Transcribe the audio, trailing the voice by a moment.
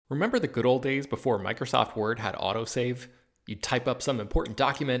Remember the good old days before Microsoft Word had autosave? You'd type up some important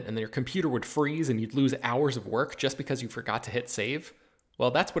document and then your computer would freeze and you'd lose hours of work just because you forgot to hit save?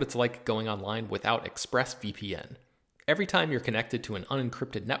 Well, that's what it's like going online without ExpressVPN. Every time you're connected to an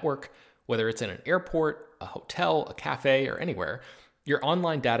unencrypted network, whether it's in an airport, a hotel, a cafe, or anywhere, your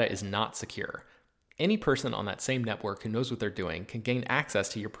online data is not secure. Any person on that same network who knows what they're doing can gain access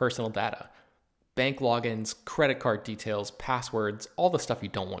to your personal data. Bank logins, credit card details, passwords, all the stuff you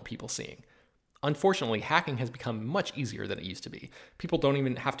don't want people seeing. Unfortunately, hacking has become much easier than it used to be. People don't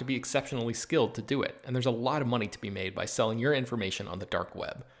even have to be exceptionally skilled to do it, and there's a lot of money to be made by selling your information on the dark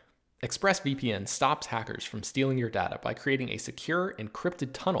web. ExpressVPN stops hackers from stealing your data by creating a secure, encrypted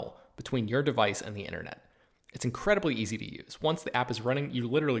tunnel between your device and the internet. It's incredibly easy to use. Once the app is running, you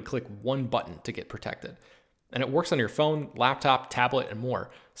literally click one button to get protected. And it works on your phone, laptop, tablet, and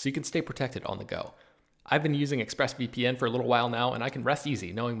more, so you can stay protected on the go. I've been using ExpressVPN for a little while now, and I can rest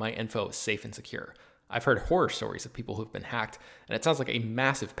easy knowing my info is safe and secure. I've heard horror stories of people who've been hacked, and it sounds like a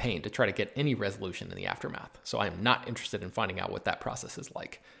massive pain to try to get any resolution in the aftermath, so I am not interested in finding out what that process is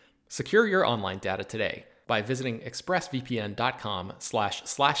like. Secure your online data today by visiting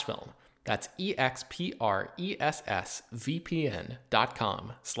expressvpn.com/film. That's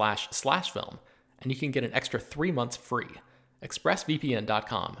expressvpn.com//film. And you can get an extra 3 months free.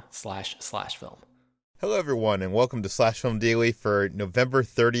 expressvpn.com//film. Hello, everyone, and welcome to Slash Film Daily for November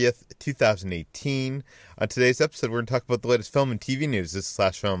 30th, 2018. On today's episode, we're going to talk about the latest film and TV news. This is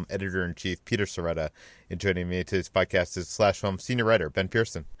Slash Film Editor-in-Chief Peter Sciretta, and joining me in today's podcast is Slash Film Senior Writer Ben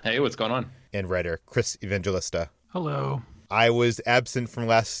Pearson. Hey, what's going on? And writer Chris Evangelista. Hello. I was absent from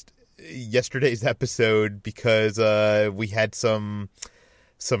yesterday's episode because we had some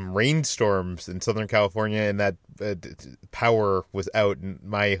rainstorms in Southern California, and that power was out in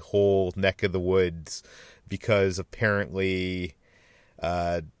my whole neck of the woods because apparently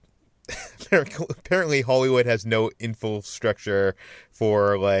Hollywood has no infrastructure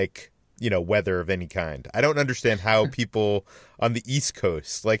for weather of any kind. I don't understand how people on the East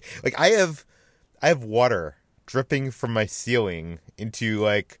Coast I have water dripping from my ceiling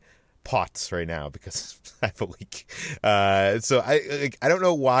into pots right now because I have a leak. So I don't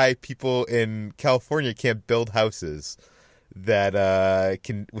know why people in California can't build houses that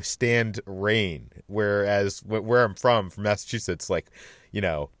can withstand rain, whereas where I'm from Massachusetts,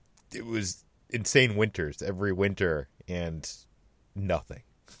 it was insane winters every winter and nothing.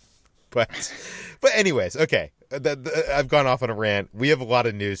 But anyways, okay. I've gone off on a rant. We have a lot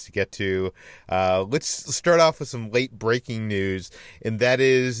of news to get to. Let's start off with some late breaking news, and that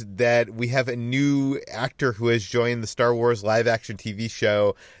is that we have a new actor who has joined the Star Wars live action TV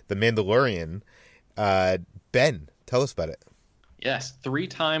show, The Mandalorian. Ben, tell us about it. Yes,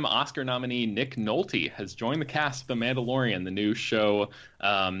 three-time Oscar nominee Nick Nolte has joined the cast of The Mandalorian, the new show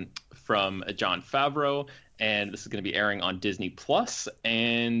from Jon Favreau. And this is going to be airing on Disney+.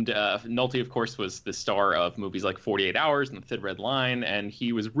 And Nolte, of course, was the star of movies like 48 Hours and The Thin Red Line. And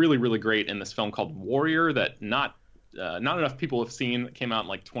he was really, really great in this film called Warrior that not enough people have seen. It came out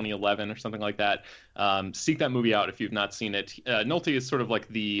in 2011 or something like that. Seek that movie out if you've not seen it. Nolte is sort of like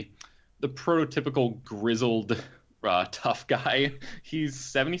the prototypical grizzled tough guy. He's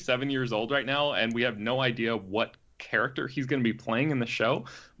 77 years old right now, and we have no idea what character he's going to be playing in the show.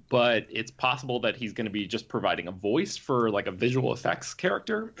 But it's possible that he's going to be just providing a voice for a visual effects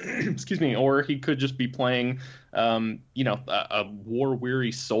character, excuse me, or he could just be playing, a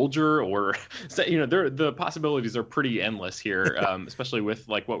war-weary soldier, or the possibilities are pretty endless here, especially with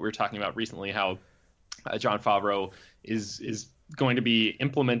what we were talking about recently, how Jon Favreau is going to be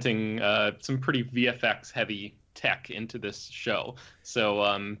implementing some pretty VFX-heavy tech into this show. So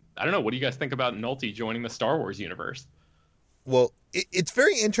I don't know. What do you guys think about Nolte joining the Star Wars universe? Well, it's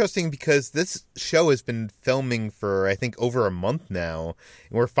very interesting because this show has been filming for, I think, over a month now,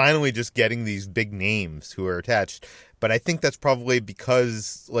 and we're finally just getting these big names who are attached. But I think that's probably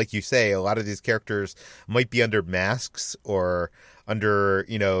because, like you say, a lot of these characters might be under masks or under,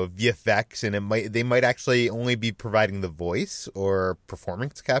 VFX, and they might actually only be providing the voice or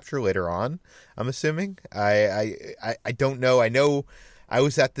performance capture later on, I'm assuming. I don't know. I know I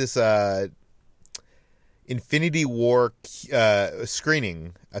was at this Infinity War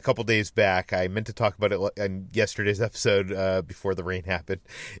screening a couple days back. I meant to talk about it in yesterday's episode before the rain happened.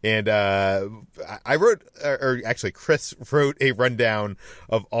 And I wrote, or actually Chris wrote a rundown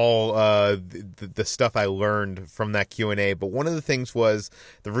of all the stuff I learned from that Q&A. But one of the things was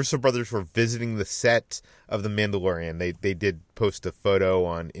the Russo brothers were visiting the set of The Mandalorian. They did post a photo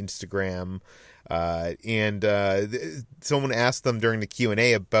on Instagram. And someone asked them during the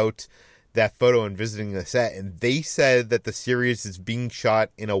Q&A about that photo and visiting the set, and they said that the series is being shot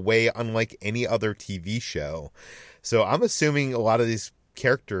in a way unlike any other TV show. So I'm assuming a lot of these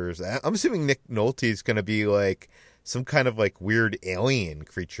characters, I'm assuming Nick Nolte is going to be like some kind of like weird alien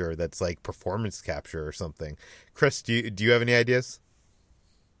creature that's like performance capture or something. Chris, do you have any ideas?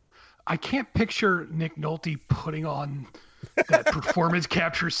 I can't picture Nick Nolte putting on that performance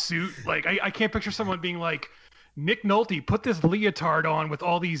capture suit. Like, I can't picture someone being like, Nick Nolte, put this leotard on with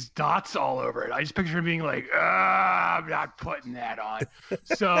all these dots all over it. I just picture him being like, I'm not putting that on.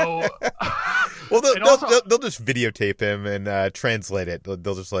 So, well, they'll just videotape him and translate it.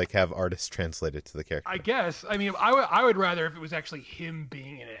 They'll just like have artists translate it to the character. I guess. I mean, I would rather if it was actually him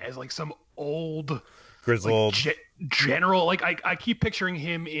being in it as like some old grizzled general. Like I keep picturing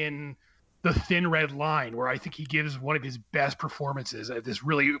him in The Thin Red Line, where I think he gives one of his best performances of this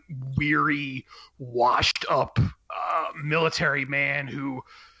really weary, washed up military man who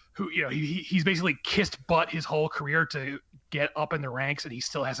he's basically kissed butt his whole career to get up in the ranks, and he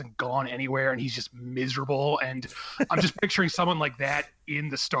still hasn't gone anywhere, and he's just miserable. And I'm just picturing someone like that in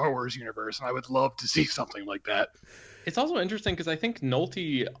the Star Wars universe, and I would love to see something like that. It's also interesting because I think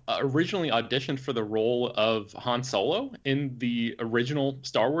Nolte originally auditioned for the role of Han Solo in the original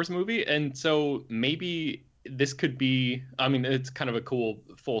Star Wars movie. And so maybe this could be, I mean, it's kind of a cool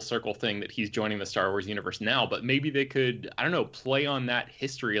full circle thing that he's joining the Star Wars universe now, but maybe they could, I don't know, play on that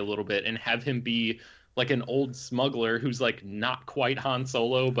history a little bit and have him be like an old smuggler who's like not quite Han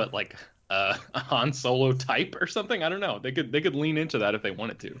Solo, but like a Han Solo type or something. I don't know. They could lean into that if they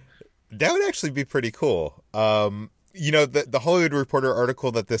wanted to. That would actually be pretty cool. The Hollywood Reporter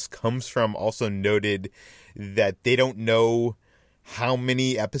article that this comes from also noted that they don't know how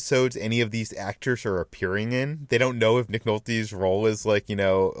many episodes any of these actors are appearing in. They don't know if Nick Nolte's role is like,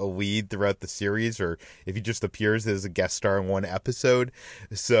 a lead throughout the series or if he just appears as a guest star in one episode.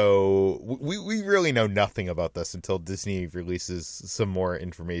 So we really know nothing about this until Disney releases some more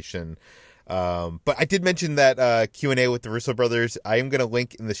information. But I did mention that Q&A with the Russo brothers. I am going to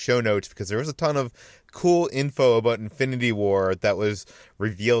link in the show notes because there was a ton of cool info about Infinity War that was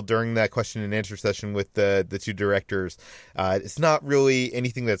revealed during that question and answer session with the two directors. It's not really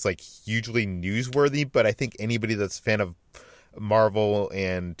anything that's like hugely newsworthy, but I think anybody that's a fan of Marvel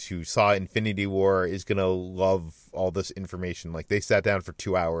and who saw Infinity War is going to love all this information. Like, they sat down for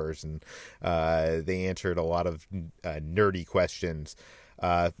 2 hours and they answered a lot of nerdy questions.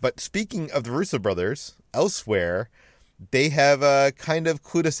 But speaking of the Russo brothers, elsewhere, they have kind of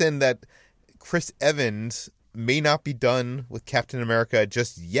clued us in that Chris Evans may not be done with Captain America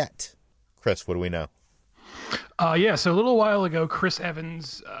just yet. Chris, what do we know? So a little while ago, Chris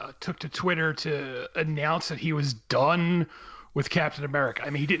Evans took to Twitter to announce that he was done with Captain America. I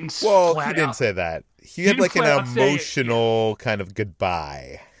mean, he didn't say that. He had like an emotional kind of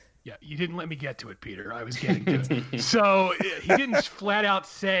goodbye. Yeah, you didn't let me get to it, Peter. I was getting to it. So he didn't flat out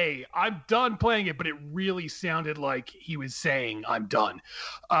say, I'm done playing it, but it really sounded like he was saying, I'm done.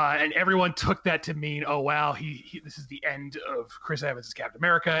 And everyone took that to mean, oh, wow, this is the end of Chris Evans as Captain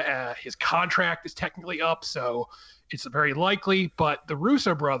America. His contract is technically up, so it's very likely. But the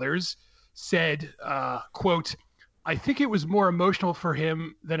Russo brothers said, quote, I think it was more emotional for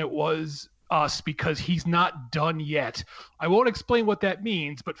him than it was us because he's not done yet. I won't explain what that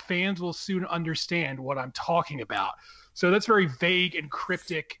means, but fans will soon understand what I'm talking about. So that's very vague and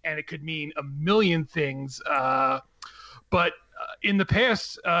cryptic, and it could mean a million things. But in the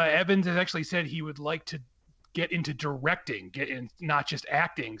past, Evans has actually said he would like to get into directing, get in, not just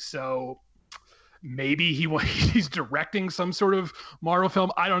acting. So maybe he's directing some sort of Marvel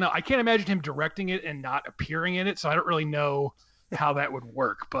film. I don't know. I can't imagine him directing it and not appearing in it. So I don't really know how that would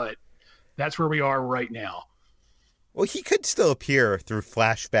work, but that's where we are right now. Well, he could still appear through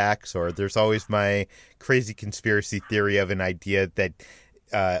flashbacks, or there's always my crazy conspiracy theory of an idea that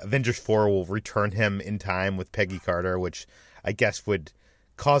Avengers 4 will return him in time with Peggy Carter, which I guess would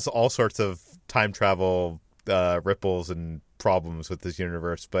cause all sorts of time travel ripples and problems with this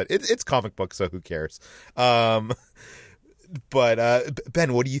universe. But it's comic book, so who cares? But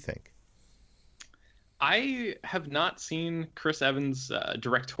Ben, what do you think? I have not seen Chris Evans'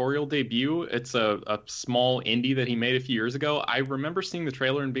 directorial debut. It's a small indie that he made a few years ago. I remember seeing the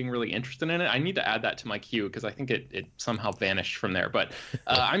trailer and being really interested in it. I need to add that to my queue because I think it somehow vanished from there. But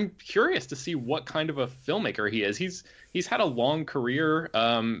I'm curious to see what kind of a filmmaker he is. He's had a long career,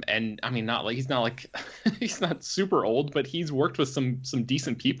 and I mean, he's not super old, but he's worked with some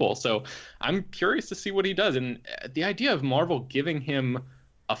decent people. So I'm curious to see what he does. And the idea of Marvel giving him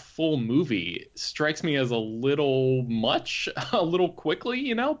a full movie strikes me as a little much, a little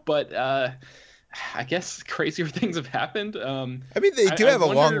quickly, but I guess crazier things have happened. I mean, they do I have a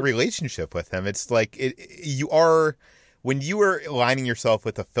long wonder- relationship with him. It's like you are when you are aligning yourself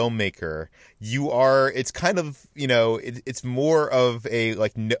with a filmmaker, you are. It's kind of it's more of a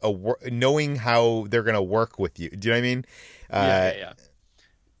like knowing how they're going to work with you. Do you know what I mean? Yeah.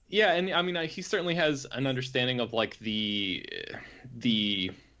 Yeah, and I mean, he certainly has an understanding of like the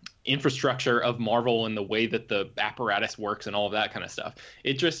infrastructure of Marvel and the way that the apparatus works and all of that kind of stuff.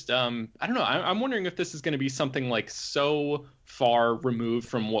 It just, I don't know. I'm wondering if this is going to be something like so far removed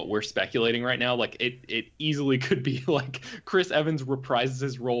from what we're speculating right now. Like it easily could be like Chris Evans reprises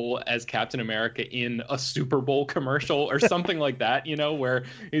his role as Captain America in a Super Bowl commercial or something like that, where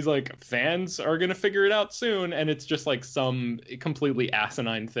he's like, fans are going to figure it out soon. And it's just like some completely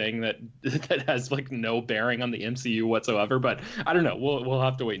asinine thing that has like no bearing on the MCU whatsoever. But I don't know. We'll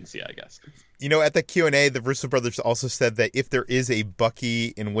have to wait and see, I guess. At the Q&A, the Russo brothers also said that if there is a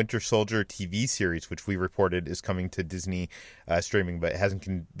Bucky and Winter Soldier TV series, which we reported is coming to Disney streaming, but it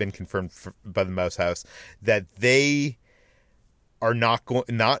hasn't been confirmed by the Mouse House, that they are not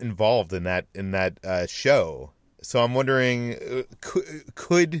involved in that show. So I'm wondering,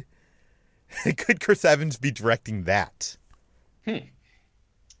 could Chris Evans be directing that? I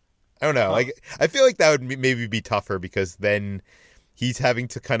don't know. Like, I feel like that would maybe be tougher because then he's having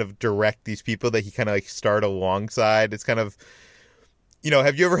to kind of direct these people that he kind of like starred alongside. It's kind of,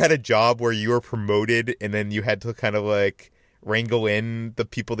 have you ever had a job where you were promoted and then you had to kind of like wrangle in the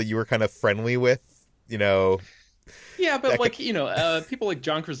people that you were kind of friendly with, Yeah, but like, people like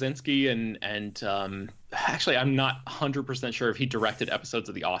John Krasinski and actually, I'm not 100% sure if he directed episodes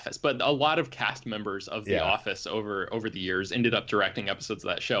of The Office, but a lot of cast members of The Office over the years ended up directing episodes of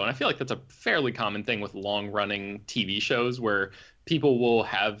that show. And I feel like that's a fairly common thing with long-running TV shows where people will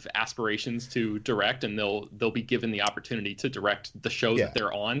have aspirations to direct and they'll be given the opportunity to direct the show that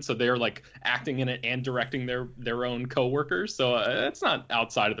they're on. So they're like acting in it and directing their own coworkers. So it's not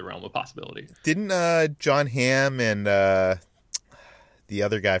outside of the realm of possibility. Didn't John Hamm and the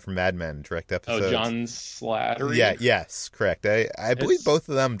other guy from Mad Men direct episodes? Oh, John Slattery? Yeah, yes, correct. I believe both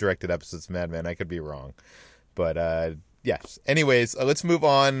of them directed episodes of Mad Men. I could be wrong. But yes. Anyways, let's move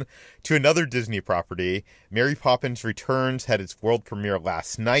on to another Disney property. Mary Poppins Returns had its world premiere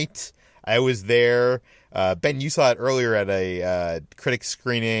last night. I was there. Ben, you saw it earlier at a critic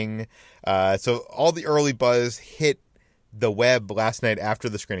screening. So all the early buzz hit the web last night after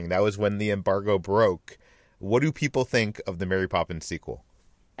the screening. That was when the embargo broke. What do people think of the Mary Poppins sequel?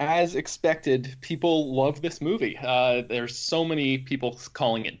 As expected, people love this movie. There's so many people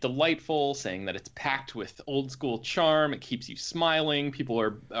calling it delightful, saying that it's packed with old school charm. It keeps you smiling. People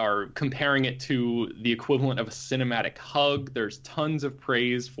are comparing it to the equivalent of a cinematic hug. There's tons of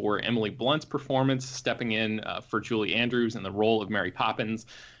praise for Emily Blunt's performance, stepping in for Julie Andrews in the role of Mary Poppins.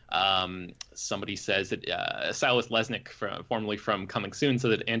 Somebody says that Silas Lesnick, formerly from Coming Soon,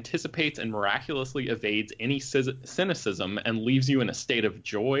 said that it anticipates and miraculously evades any cynicism and leaves you in a state of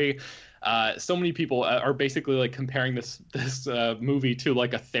joy. So many people are basically like comparing this movie to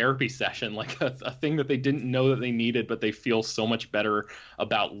like a therapy session, like a thing that they didn't know that they needed, but they feel so much better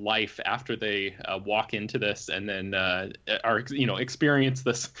about life after they walk into this and then experience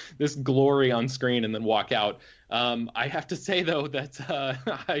this glory on screen and then walk out. I have to say, though, that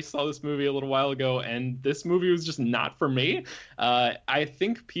I saw this movie a little while ago, and this movie was just not for me. I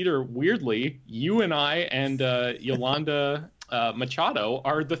think, Peter, weirdly, you and I and Yolanda Machado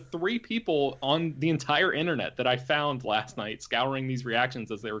are the three people on the entire internet that I found last night scouring these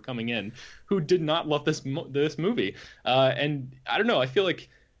reactions as they were coming in who did not love this movie. And I don't know. I feel like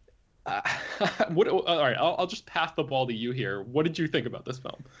all right, I'll just pass the ball to you here. What did you think about this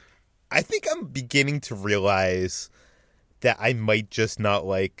film? I think I'm beginning to realize that I might just not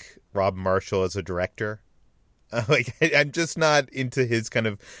like Rob Marshall as a director. I'm just not into his kind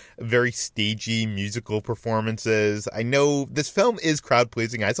of very stagey musical performances. I know this film is crowd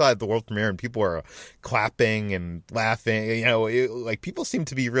pleasing. I saw it at the world premiere and people are clapping and laughing. People seem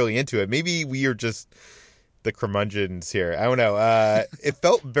to be really into it. Maybe we are just the curmudgeons here. I don't know. It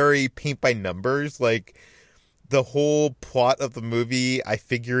felt very paint by numbers. Like the whole plot of the movie, I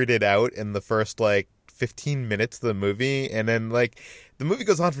figured it out in the first 15 minutes of the movie, and then the movie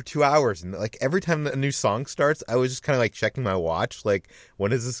goes on for 2 hours, and every time a new song starts, I was just kind of checking my watch,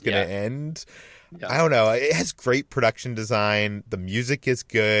 when is this gonna end? I don't know. It has great production design. The music is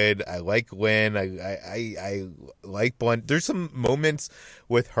good. I like Lynn. I like Blunt. There's some moments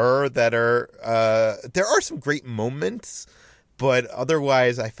with her that are there are some great moments, but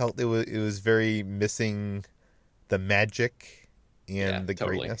otherwise I felt it was very missing the magic and the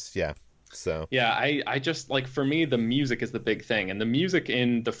totally. greatness. Yeah. So yeah, I just like, for me, the music is the big thing, and the music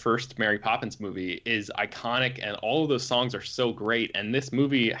in the first Mary Poppins movie is iconic, and all of those songs are so great. And this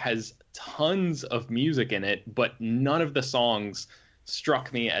movie has tons of music in it, but none of the songs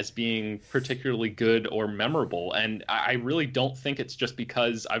struck me as being particularly good or memorable. And I really don't think it's just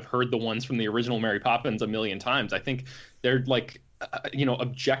because I've heard the ones from the original Mary Poppins a million times. I think they're like,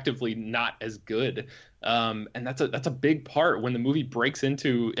 objectively not as good. And that's a big part when the movie breaks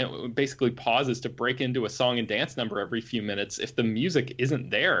into, it basically pauses to break into a song and dance number every few minutes. If the music isn't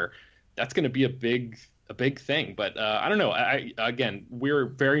there, that's going to be a big thing. But I don't know. Again, we're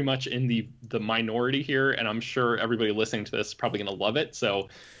very much in the minority here, and I'm sure everybody listening to this is probably going to love it. So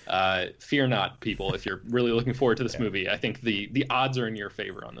fear not, people, if you're really looking forward to this movie. I think the odds are in your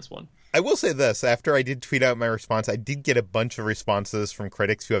favor on this one. I will say this, after I did tweet out my response, I did get a bunch of responses from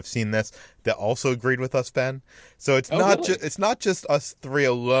critics who have seen this that also agreed with us, Ben. So it's it's not just us three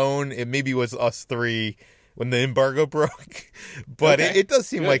alone. It maybe was us three when the embargo broke, but Okay. it does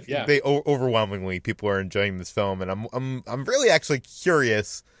seem Good, like yeah. they overwhelmingly people are enjoying this film, and I'm really actually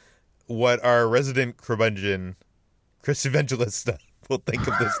curious what our resident curmudgeon Chris Evangelista will think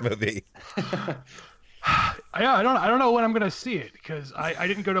of this movie. I don't know when I'm going to see it, because I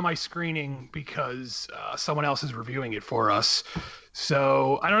didn't go to my screening because someone else is reviewing it for us.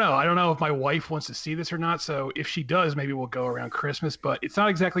 So I don't know. I don't know if my wife wants to see this or not. So if she does, maybe we'll go around Christmas. But it's not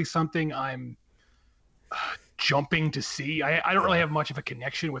exactly something I'm jumping to see. I don't really have much of a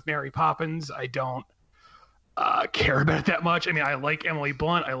connection with Mary Poppins. I don't care about it that much. I mean, I like Emily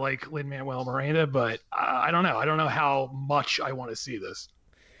Blunt. I like Lin-Manuel Miranda, but I don't know. I don't know how much I want to see this.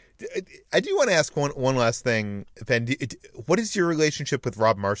 I do want to ask one last thing, Ben. What is your relationship with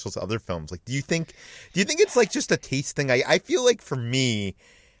Rob Marshall's other films? Like, do you think it's like just a taste thing? I feel like for me,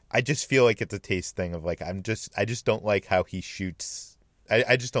 I just feel like it's a taste thing of like I just don't like how he shoots.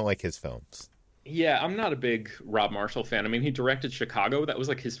 I just don't like his films. Yeah, I'm not a big Rob Marshall fan. I mean, he directed Chicago. That was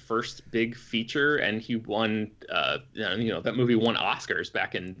like his first big feature, and he won, that movie won Oscars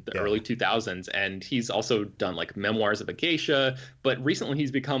back in the early 2000s. And he's also done like Memoirs of a Geisha, but recently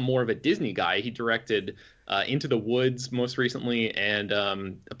he's become more of a Disney guy. He directed Into the Woods most recently, and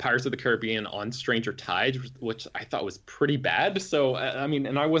Pirates of the Caribbean on Stranger Tides, which I thought was pretty bad. So, I mean,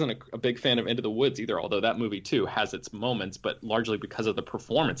 and I wasn't a big fan of Into the Woods either, although that movie too has its moments, but largely because of the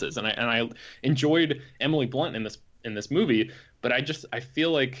performances. And I enjoyed Emily Blunt in this movie, but I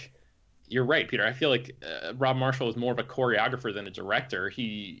feel like you're right, Peter. I feel like Rob Marshall is more of a choreographer than a director.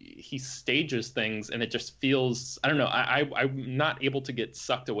 He stages things, and it just feels, I don't know. I'm not able to get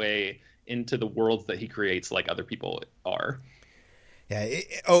sucked away into the worlds that he creates like other people are. Yeah.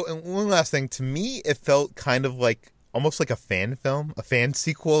 And one last thing. To me, it felt kind of like almost like a fan film, a fan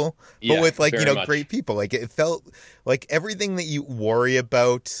sequel, but with like, very much. great people. Like it felt like everything that you worry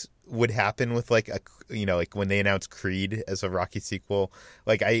about would happen with like like when they announced Creed as a Rocky sequel.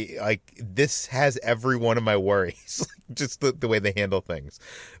 Like this has every one of my worries, just the way they handle things.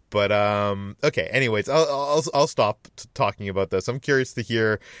 But okay. Anyways, I'll stop talking about this. I'm curious to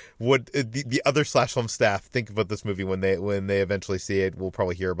hear what the other Slash Film staff think about this movie when they eventually see it. We'll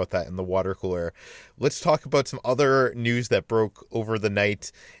probably hear about that in the water cooler. Let's talk about some other news that broke over the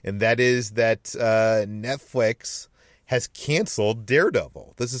night, and that is that Netflix has canceled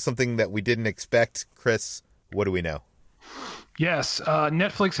Daredevil. This is something that we didn't expect. Chris, what do we know? Yes,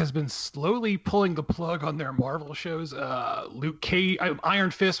 Netflix has been slowly pulling the plug on their Marvel shows. Luke Cage,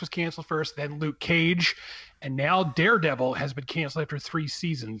 Iron Fist was canceled first, then Luke Cage, and now Daredevil has been canceled after 3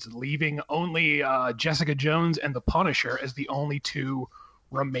 seasons, leaving only Jessica Jones and The Punisher as the only 2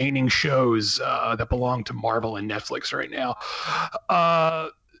 remaining shows that belong to Marvel and Netflix right now.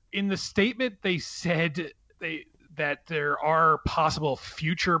 In the statement, they said that there are possible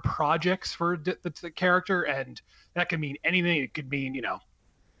future projects for the character, and that could mean anything. It could mean,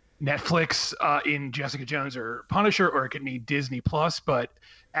 Netflix in Jessica Jones or Punisher, or it could mean Disney Plus. But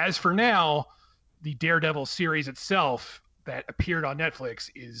as for now, the Daredevil series itself that appeared on Netflix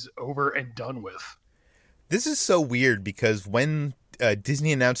is over and done with. This is so weird because when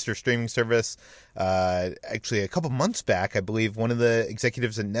Disney announced their streaming service, actually a couple months back, I believe one of the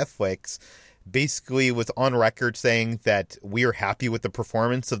executives at Netflix basically was on record saying that we are happy with the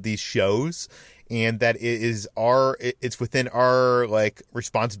performance of these shows, and that it's within our like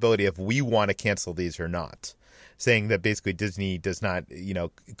responsibility if we want to cancel these or not. Saying that basically Disney does not,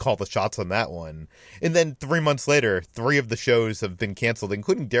 call the shots on that one. And then 3 months later, 3 of the shows have been canceled,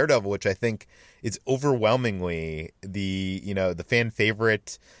 including Daredevil, which I think is overwhelmingly the fan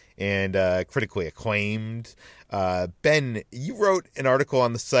favorite and critically acclaimed. Ben, you wrote an article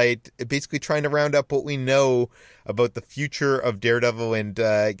on the site basically trying to round up what we know about the future of Daredevil, and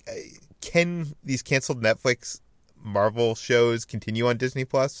can these canceled Netflix Marvel shows continue on Disney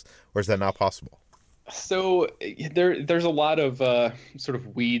Plus, or is that not possible? So there's a lot of sort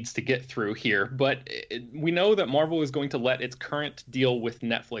of weeds to get through here, but we know that Marvel is going to let its current deal with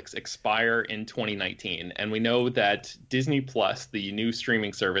Netflix expire in 2019, and we know that Disney Plus, the new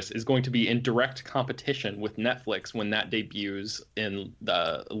streaming service, is going to be in direct competition with Netflix when that debuts in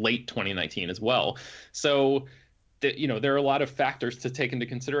the late 2019 as well. So there are a lot of factors to take into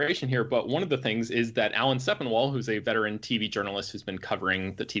consideration here, but one of the things is that Alan Sepinwall, who's a veteran TV journalist who's been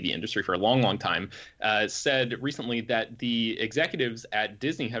covering the TV industry for a long, long time, said recently that the executives at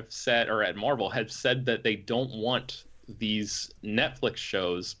Disney have said, or at Marvel have said, that they don't want these Netflix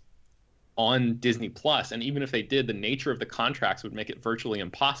shows on Disney Plus, and even if they did, the nature of the contracts would make it virtually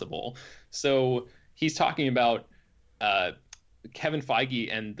impossible. So he's talking about Kevin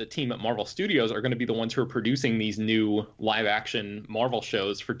Feige and the team at Marvel Studios are going to be the ones who are producing these new live action Marvel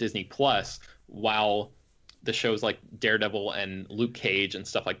shows for Disney Plus, while the shows like Daredevil and Luke Cage and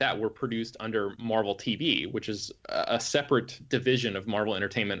stuff like that were produced under Marvel TV, which is a separate division of Marvel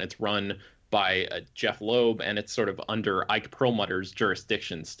Entertainment. It's run by Jeff Loeb, and it's sort of under Ike Perlmutter's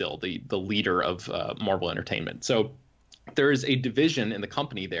jurisdiction still, the leader of Marvel Entertainment. So there is a division in the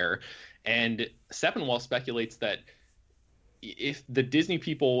company there, and Sepinwall speculates that if the Disney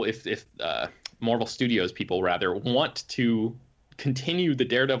people, if Marvel Studios people rather, want to continue the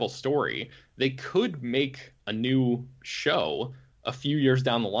Daredevil story, they could make a new show a few years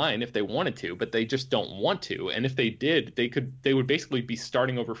down the line if they wanted to, but they just don't want to. And if they did, they would basically be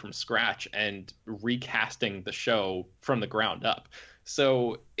starting over from scratch and recasting the show from the ground up.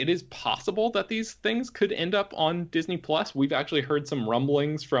 So it is possible that these things could end up on Disney Plus. We've actually heard some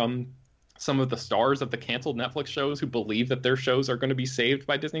rumblings from some of the stars of the canceled Netflix shows who believe that their shows are going to be saved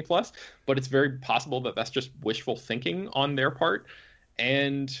by Disney Plus, but it's very possible that that's just wishful thinking on their part.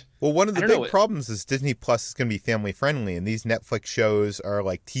 And well, one of the big problems is Disney Plus is going to be family friendly, and these Netflix shows are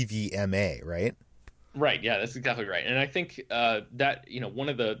like TVMA, right? Right. Yeah, that's exactly right. And I think that, one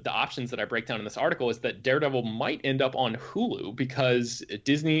of the options that I break down in this article is that Daredevil might end up on Hulu, because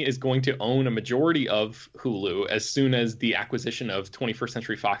Disney is going to own a majority of Hulu as soon as the acquisition of 21st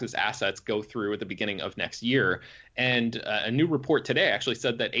Century Fox's assets go through at the beginning of next year. And a new report today actually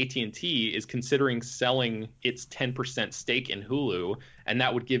said that AT&T is considering selling its 10% stake in Hulu, and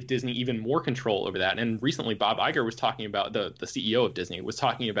that would give Disney even more control over that. And recently, Bob Iger was talking about, the CEO of Disney was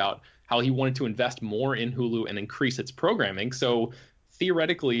talking about how he wanted to invest more in Hulu and increase its programming. So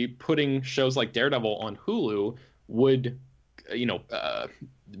theoretically, putting shows like Daredevil on Hulu would,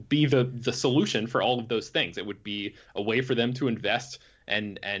 be the solution for all of those things. It would be a way for them to invest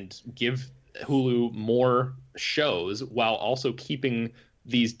and give Hulu more shows while also keeping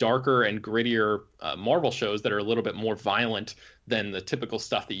these darker and grittier Marvel shows that are a little bit more violent than the typical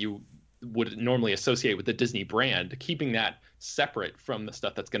stuff that you would normally associate with the Disney brand, keeping that separate from the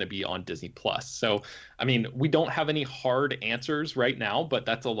stuff that's going to be on Disney Plus. So, I mean, we don't have any hard answers right now, but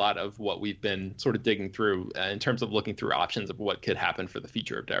that's a lot of what we've been sort of digging through in terms of looking through options of what could happen for the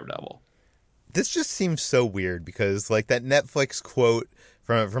future of Daredevil. This just seems so weird, because like that Netflix quote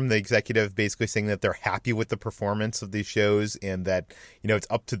from the executive basically saying that they're happy with the performance of these shows, and that, it's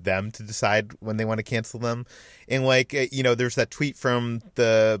up to them to decide when they want to cancel them. And like, there's that tweet from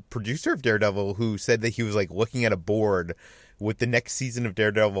the producer of Daredevil who said that he was like looking at a board with the next season of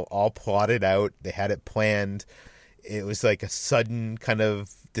Daredevil all plotted out. They had it planned. It was like a sudden kind of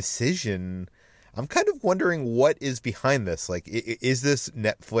decision. I'm kind of wondering what is behind this. Like, is this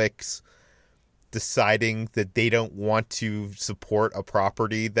Netflix deciding that they don't want to support a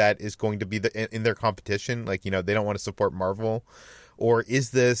property that is going to be in their competition? Like, they don't want to support Marvel? Or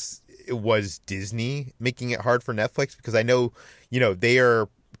was Disney making it hard for Netflix? Because I know, they are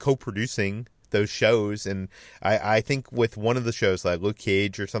co-producing those shows, and I think with one of the shows, like Luke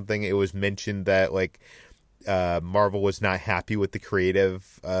Cage or something, it was mentioned that like Marvel was not happy with the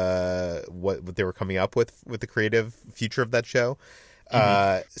creative what they were coming up with the creative future of that show.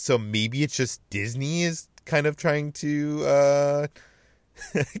 So maybe it's just Disney is kind of trying to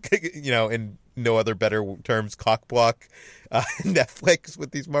in no other better terms, cockblock Netflix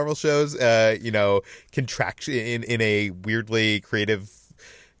with these Marvel shows, contraction in a weirdly creative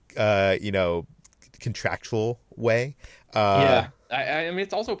contractual way. Yeah. I mean,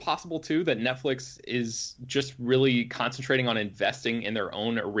 it's also possible, too, that Netflix is just really concentrating on investing in their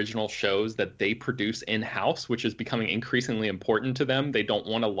own original shows that they produce in-house, which is becoming increasingly important to them. They don't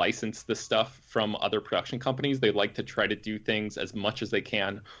want to license this stuff from other production companies. They like to try to do things as much as they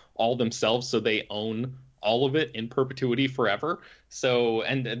can all themselves, so they own all of it in perpetuity forever. So,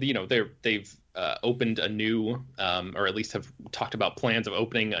 and you know, they've opened a new, or at least have talked about plans of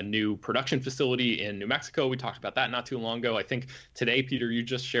opening a new production facility in New Mexico. We talked about that not too long ago. I think today, Peter, you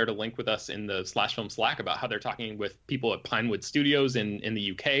just shared a link with us in the Slash Film Slack about how they're talking with people at Pinewood Studios in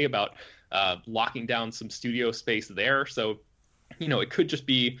the UK about locking down some studio space there. So, you know, it could just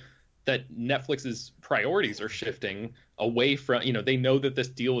be that Netflix's priorities are shifting away from, you know, they know that this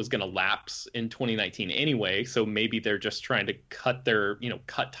deal is going to lapse in 2019 anyway. So maybe they're just trying to cut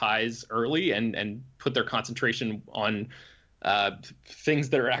ties early and put their concentration on things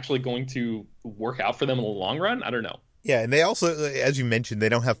that are actually going to work out for them in the long run. I don't know. Yeah, and they also, as you mentioned, they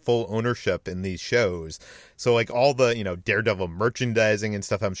don't have full ownership in these shows. So, like, all the, you know, Daredevil merchandising and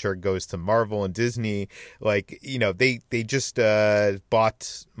stuff, I'm sure, goes to Marvel and Disney. Like, you know, they just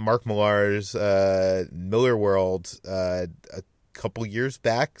bought Mark Millar's Miller World a couple years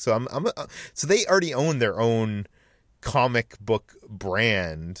back. So so they already own their own comic book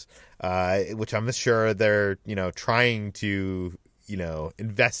brand, which I'm sure they're, you know, trying to, you know,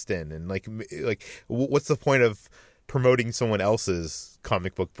 invest in. And like what's the point of promoting someone else's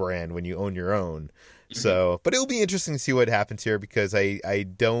comic book brand when you own your own? Mm-hmm. So, but it'll be interesting to see what happens here, because I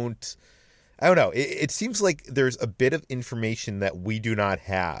don't know. It seems like there's a bit of information that we do not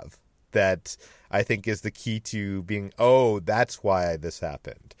have that I think is the key to being, oh, that's why this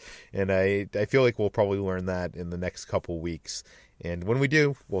happened. And I feel like we'll probably learn that in the next couple weeks. And when we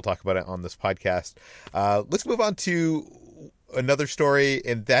do, we'll talk about it on this podcast. Let's move on to another story,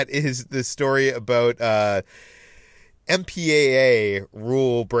 and that is the story about MPAA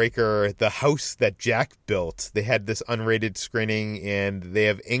rule breaker, The House That Jack Built. They had this unrated screening, and they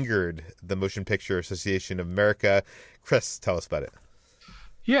have angered the Motion Picture Association of America. Chris, tell us about it.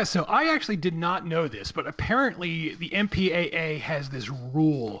 Yeah, so I actually did not know this, but apparently the MPAA has this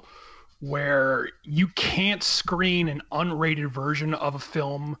rule where you can't screen an unrated version of a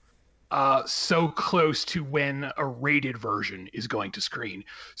film so close to when a rated version is going to screen.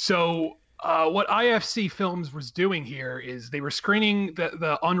 So what IFC Films was doing here is they were screening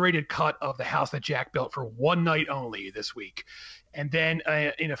the unrated cut of The House That Jack Built for one night only this week. And then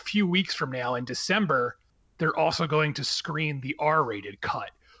in a few weeks from now, in December, they're also going to screen the R-rated cut.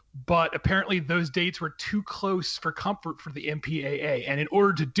 But apparently those dates were too close for comfort for the MPAA. And in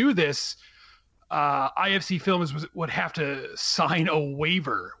order to do this, IFC Films would have to sign a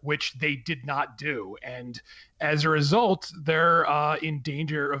waiver, which they did not do. And as a result, they're in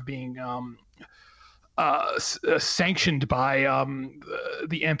danger of being sanctioned by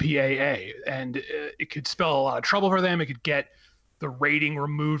the MPAA. And it could spell a lot of trouble for them. It could get the rating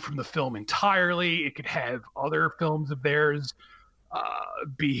removed from the film entirely. It could have other films of theirs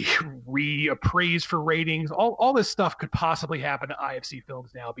be reappraised for ratings. All this stuff could possibly happen to IFC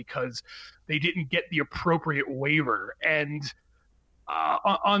Films now because they didn't get the appropriate waiver. And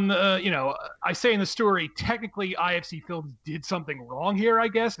on the, you know, I say in the story, technically IFC Films did something wrong here, I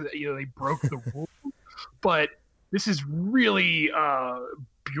guess. You know, they broke the rule. But this is really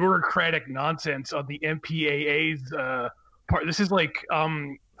bureaucratic nonsense on the MPAA's part. This is like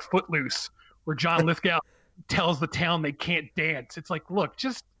Footloose, where John Lithgow tells the town they can't dance. It's like, look,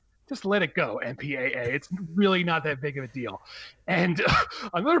 just let it go, MPAA. It's really not that big of a deal. And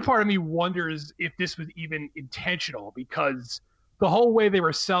another part of me wonders if this was even intentional, because the whole way they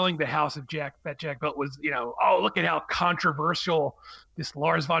were selling The House of Jack Built was, you know, oh, look at how controversial this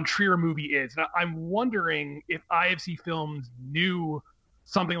Lars von Trier movie is. And I'm wondering if IFC Films knew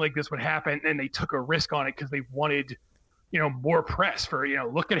something like this would happen and they took a risk on it because they wanted, you know, more press for, you know,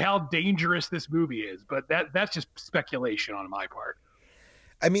 look at how dangerous this movie is. But that's just speculation on my part.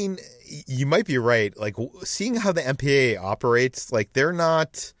 I mean, you might be right. Like, seeing how the MPAA operates, like, they're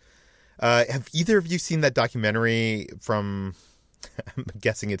not have either of you seen that documentary from, I'm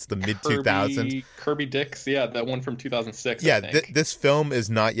guessing it's the mid-2000s? Kirby Dix, yeah, that one from 2006. Yeah, this film is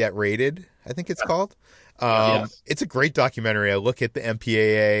not yet rated, I think it's called. Yes. It's a great documentary. I look at the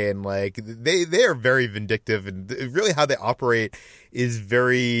MPAA and, like, they are very vindictive, and really how they operate is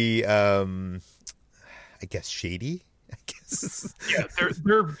very, I guess, shady. I guess. Yeah,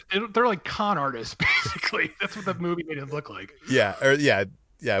 they're like con artists, basically. That's what the movie made it look like. Yeah.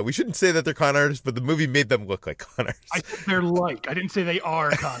 We shouldn't say that they're con artists, but the movie made them look like con artists. I said they're like. I didn't say they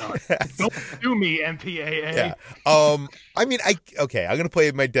are con artists. Yes. Don't sue me, MPAA. Yeah. I mean, I'm gonna play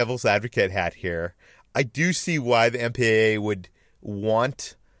my devil's advocate hat here. I do see why the MPAA would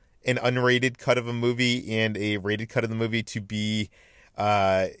want an unrated cut of a movie and a rated cut of the movie to be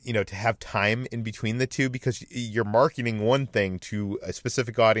to have time in between the two, because you're marketing one thing to a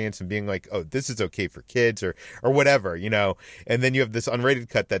specific audience and being like, oh, this is okay for kids or whatever, and then you have this unrated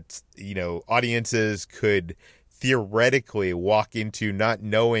cut that's, audiences could theoretically walk into not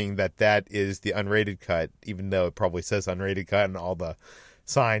knowing that is the unrated cut, even though it probably says unrated cut and all the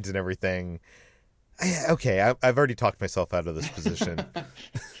signs and everything. Okay, I've already talked myself out of this position.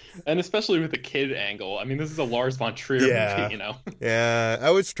 And especially with the kid angle. I mean, this is a Lars von Trier movie, Yeah, I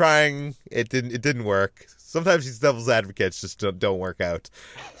was trying. It didn't work. Sometimes these devil's advocates just don't work out.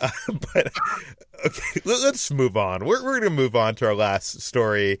 But okay, let's move on. We're going to move on to our last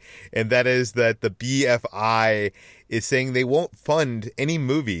story, and that is that the BFI is saying they won't fund any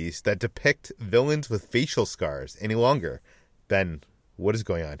movies that depict villains with facial scars any longer. Ben, what is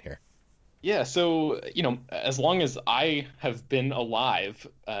going on here? Yeah, so, as long as I have been alive,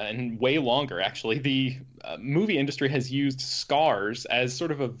 and way longer, actually, the movie industry has used scars as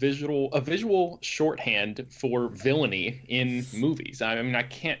sort of a visual shorthand for villainy in movies. I mean, I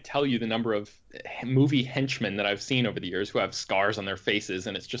can't tell you the number of movie henchmen that I've seen over the years who have scars on their faces,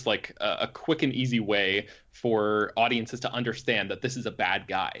 and it's just like a quick and easy way for audiences to understand that this is a bad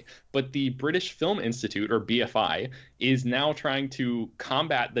guy. But the British Film Institute, or BFI, is now trying to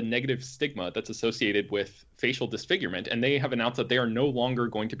combat the negative stigma that's associated with facial disfigurement, and they have announced that they are no longer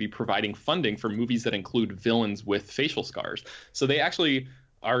going to be providing funding for movies that include villains with facial scars. So they actually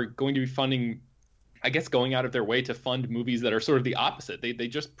are going to be funding, I guess, going out of their way to fund movies that are sort of the opposite. They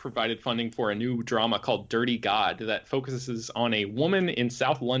just provided funding for a new drama called Dirty God that focuses on a woman in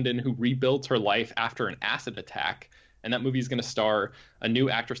South London who rebuilds her life after an acid attack. And that movie is going to star a new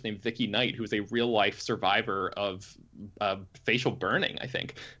actress named Vicky Knight, who is a real-life survivor of facial burning, I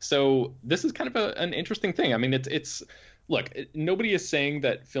think. So this is kind of an interesting thing. I mean, it's look, nobody is saying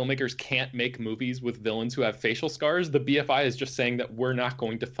that filmmakers can't make movies with villains who have facial scars. The BFI is just saying that we're not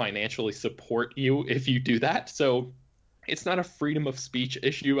going to financially support you if you do that. So it's not a freedom of speech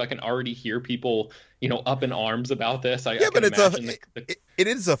issue. I can already hear people, up in arms about this. But it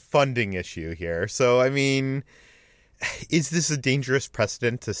is a funding issue here. So, I mean, is this a dangerous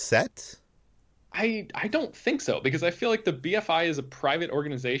precedent to set? I don't think so, because I feel like the BFI is a private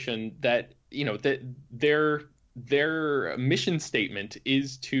organization that, that their mission statement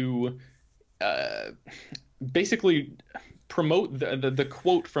is to basically promote the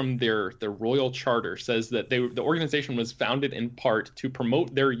quote from their royal charter says that the organization was founded in part to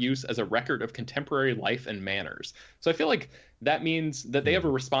promote their use as a record of contemporary life and manners. So I feel like that means that they have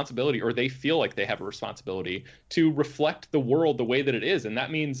a responsibility, or they feel like they have a responsibility, to reflect the world the way that it is. And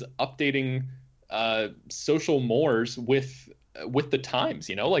that means updating social mores with the times,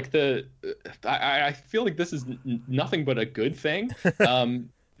 like I feel like this is nothing but a good thing.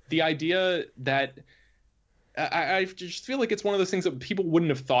 The idea that I just feel like it's one of those things that people wouldn't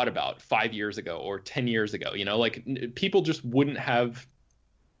have thought about 5 years ago or 10 years ago, like people just wouldn't have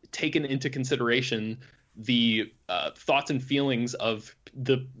taken into consideration the thoughts and feelings of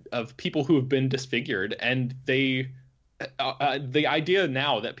people who have been disfigured, and the idea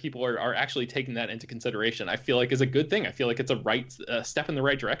now that people are actually taking that into consideration, I feel like is a good thing. I feel like it's a right step in the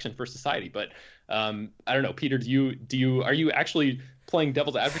right direction for society. But I don't know, Peter, are you actually playing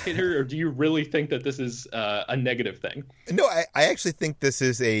devil's advocate here, or do you really think that this is a negative thing? No, I actually think this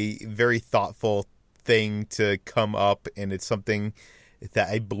is a very thoughtful thing to come up, and it's something that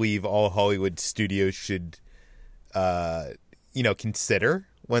I believe all Hollywood studios should consider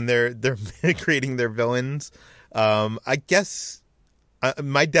when they're creating their villains. I guess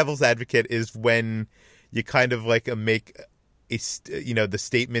my devil's advocate is when you kind of like make the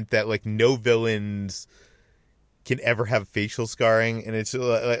statement that like no villains can ever have facial scarring, and it's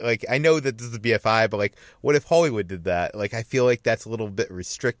like I know that this is the BFI, but like what if Hollywood did that? Like I feel like that's a little bit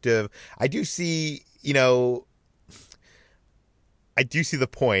restrictive. I do see the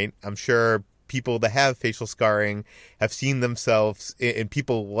point. I'm sure people that have facial scarring have seen themselves and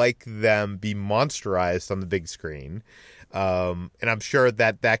people like them be monsterized on the big screen. And I'm sure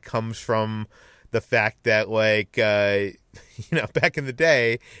that comes from the fact that like, back in the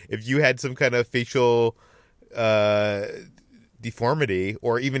day, if you had some kind of facial deformity,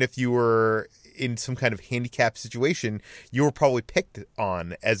 or even if you were in some kind of handicapped situation, you were probably picked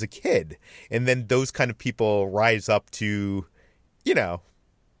on as a kid. And then those kind of people rise up to,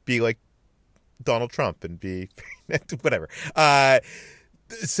 be like Donald Trump and be whatever.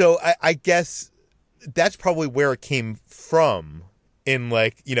 So I guess that's probably where it came from in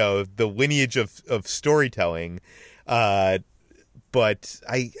like, the lineage of storytelling. But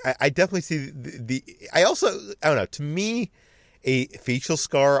I definitely see I don't know, to me, a facial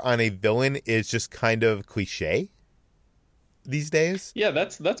scar on a villain is just kind of cliche. these days. Yeah,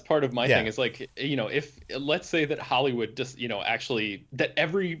 that's part of my Yeah. thing is like, if let's say that Hollywood just, actually that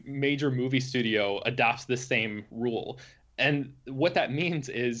every major movie studio adopts the same rule. And what that means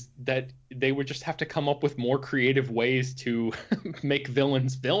is that they would just have to come up with more creative ways to make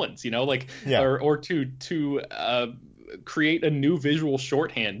villains, like, Yeah. or to create a new visual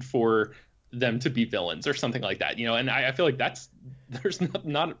shorthand for them to be villains or something like that, and I feel like there's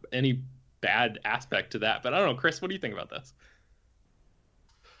not any bad aspect to that. But I don't know, Chris, what do you think about this?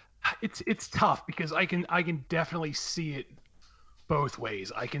 It's tough because I can definitely see it both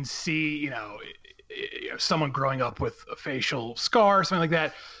ways. I can see, someone growing up with a facial scar or something like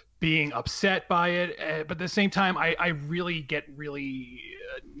that being upset by it. But at the same time, I really get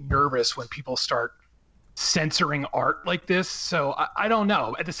nervous when people start censoring art like this. So I don't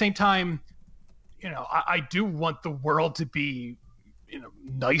know. At the same time, I do want the world to be,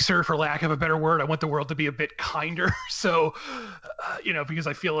 nicer, for lack of a better word. I want the world to be a bit kinder. So, because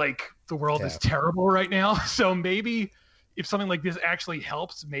I feel like the world is terrible right now. So maybe if something like this actually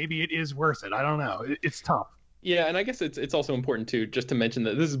helps, maybe it is worth it. I don't know. It's tough. Yeah, and I guess it's also important just to mention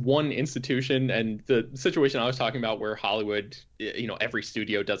that this is one institution, and the situation I was talking about where Hollywood, every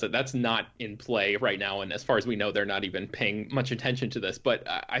studio does it, that's not in play right now. And as far as we know, they're not even paying much attention to this. But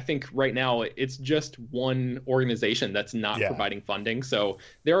I think right now it's just one organization that's not providing funding. So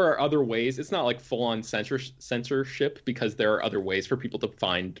there are other ways. It's not like full-on censorship, because there are other ways for people to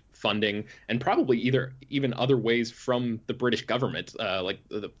find funding, and probably even other ways from the British government, like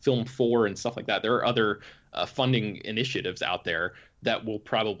the Film 4 and stuff like that. There are other funding initiatives out there that will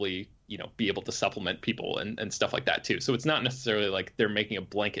probably be able to supplement people and stuff like that too. So it's not necessarily like they're making a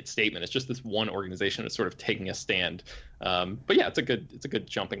blanket statement. It's just this one organization that's sort of taking a stand. But yeah, it's a good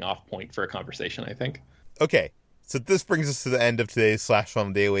jumping off point for a conversation, I think. Okay, so this brings us to the end of today's Slash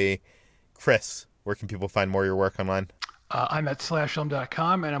Film Daily. Chris, where can people find more of your work online? I'm at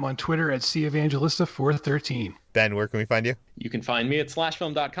slashfilm.com, and I'm on Twitter at cevangelista413. Ben, where can we find you? You can find me at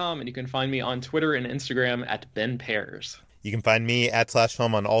slashfilm.com, and you can find me on Twitter and Instagram at Ben Pears. You can find me at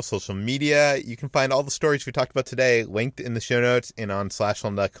SlashFilm on all social media. You can find all the stories we talked about today linked in the show notes and on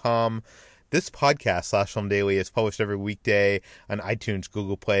slashfilm.com. This podcast, Slash Film Daily, is published every weekday on iTunes,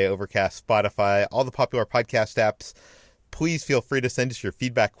 Google Play, Overcast, Spotify, all the popular podcast apps. Please feel free to send us your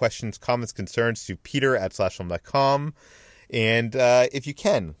feedback, questions, comments, concerns to Peter at slashfilm.com. And if you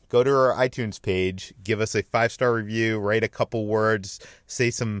can, go to our iTunes page, give us a 5-star review, write a couple words,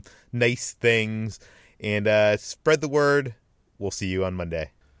 say some nice things, and spread the word. We'll see you on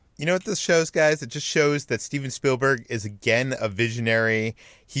Monday. You know what this shows, guys? It just shows that Steven Spielberg is, again, a visionary.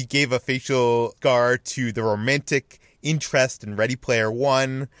 He gave a facial scar to the romantic interest in Ready Player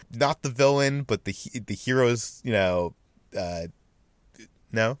One. Not the villain, but the hero's, no?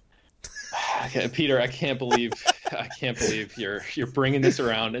 Peter, I can't believe you're bringing this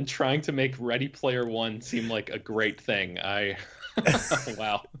around and trying to make Ready Player One seem like a great thing.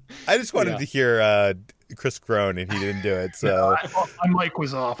 Wow. I just wanted to hear Chris groan, and he didn't do it. So my mic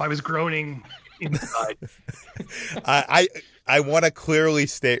was off. I was groaning inside. I want to clearly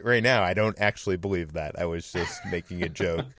state right now, I don't actually believe that. I was just making a joke.